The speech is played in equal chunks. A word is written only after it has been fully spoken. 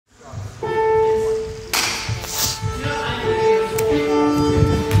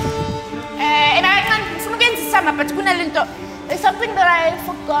but there's something that I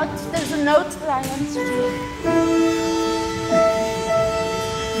forgot. There's a note that I want to do.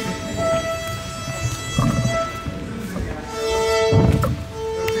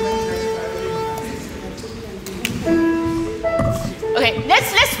 Okay,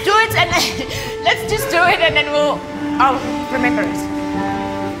 let's do it and then, let's just do it and then I'll remember it.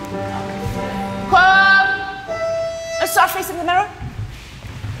 Let's start facing the mirror.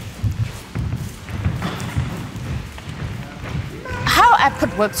 How I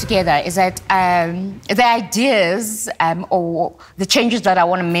put work together is that the ideas or the changes that I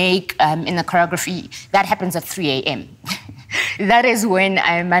want to make in the choreography, that happens at 3 a.m. That is when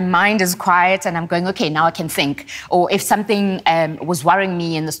my mind is quiet and I'm going, okay, now I can think. Or if something was worrying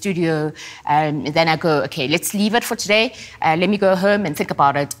me in the studio, then I go, okay, let's leave it for today. Let me go home and think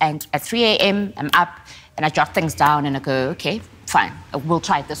about it. And at 3 a.m., I'm up and I jot things down and I go, okay, fine, we'll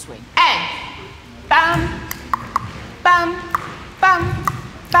try it this way. And bam, bam, bam,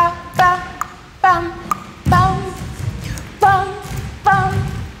 bam, bam, bam, bam, bam, bam,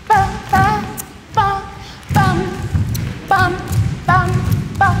 bam, bam, bam, bam, bam, bam,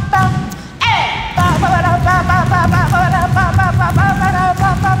 bam, bam, and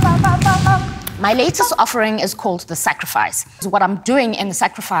my latest offering is called The Sacrifice. What I'm doing in The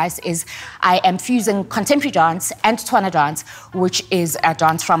Sacrifice is I am fusing contemporary dance and Tswana dance, which is a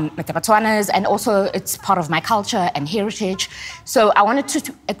dance from the Setswanas, and also it's part of my culture and heritage. So I wanted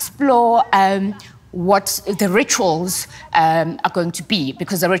to explore what the rituals are going to be,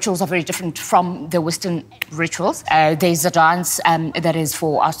 because the rituals are very different from the Western rituals. There's a dance that is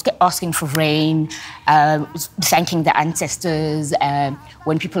for asking for rain, thanking the ancestors.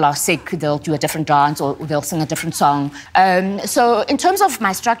 When people are sick, they'll do a different dance or they'll sing a different song. So in terms of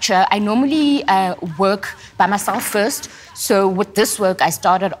my structure, I normally work by myself first. So with this work, I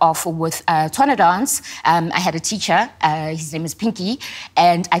started off with Tswana dance. I had a teacher, his name is Pinky,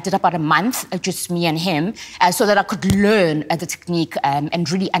 and I did about a month, just me and him, so that I could learn the technique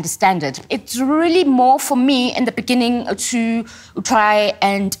and really understand it. It's really more for me in the beginning to try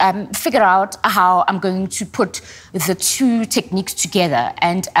and figure out how I'm going to put the two techniques together.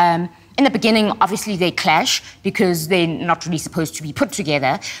 And in the beginning, obviously, they clash because they're not really supposed to be put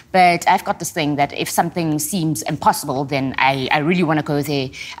together. But I've got this thing that if something seems impossible, then I really want to go there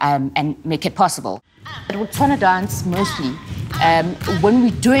and make it possible. But with Tswana dance, mostly, when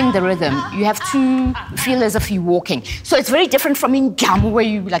we're doing the rhythm, you have to feel as if you're walking. So it's very different from in Gamu, where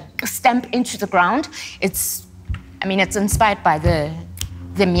you like stamp into the ground. It's inspired by the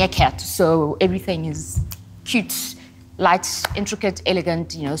meerkat, so everything is cute, light, intricate,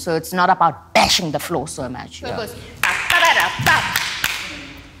 elegant, you know, so it's not about bashing the floor so much. So it goes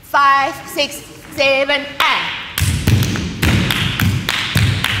 5, 6, 7, and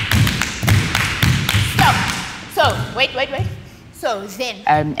stop. So, wait. So then...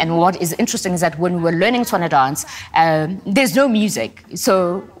 and what is interesting is that when we were learning Tswana dance, there's no music.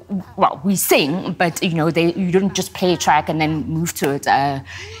 So, well, we sing, but, you know, you don't just play a track and then move to it.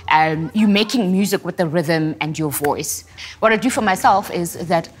 You're making music with the rhythm and your voice. What I do for myself is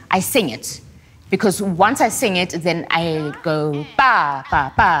that I sing it. Because once I sing it, then I go ba,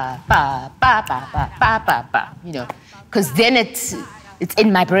 ba, ba, ba, ba, ba, ba, ba, ba, ba, you know. Because then it's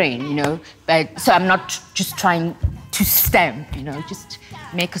in my brain, you know. But so I'm not just trying to stamp, you know, just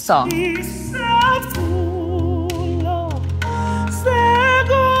make a song.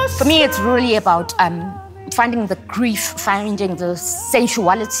 For me, it's really about finding the grief, finding the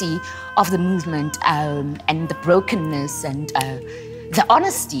sensuality of the movement and the brokenness and the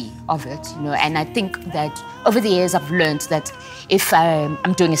honesty of it, you know. And I think that over the years I've learned that if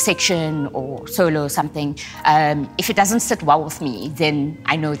I'm doing a section or solo or something, if it doesn't sit well with me, then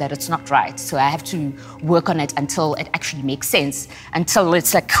I know that it's not right. So I have to work on it until it actually makes sense, until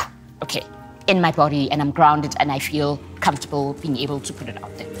it's like, okay, in my body and I'm grounded and I feel comfortable being able to put it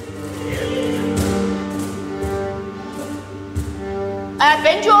out there.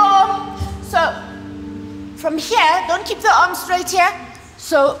 Bend your arm. So, from here, don't keep the arm straight here.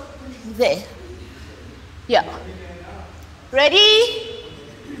 So, there. Yeah. Ready?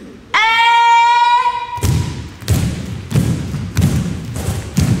 And...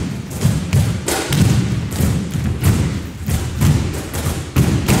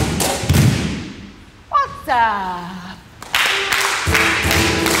 What's up?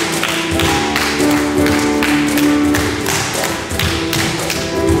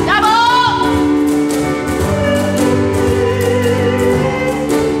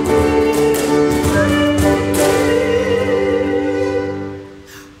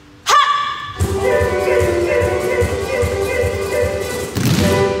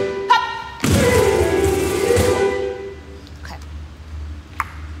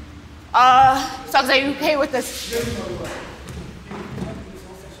 Dogs, are you okay with this?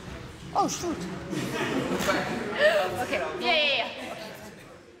 Oh, shoot. Okay, yeah.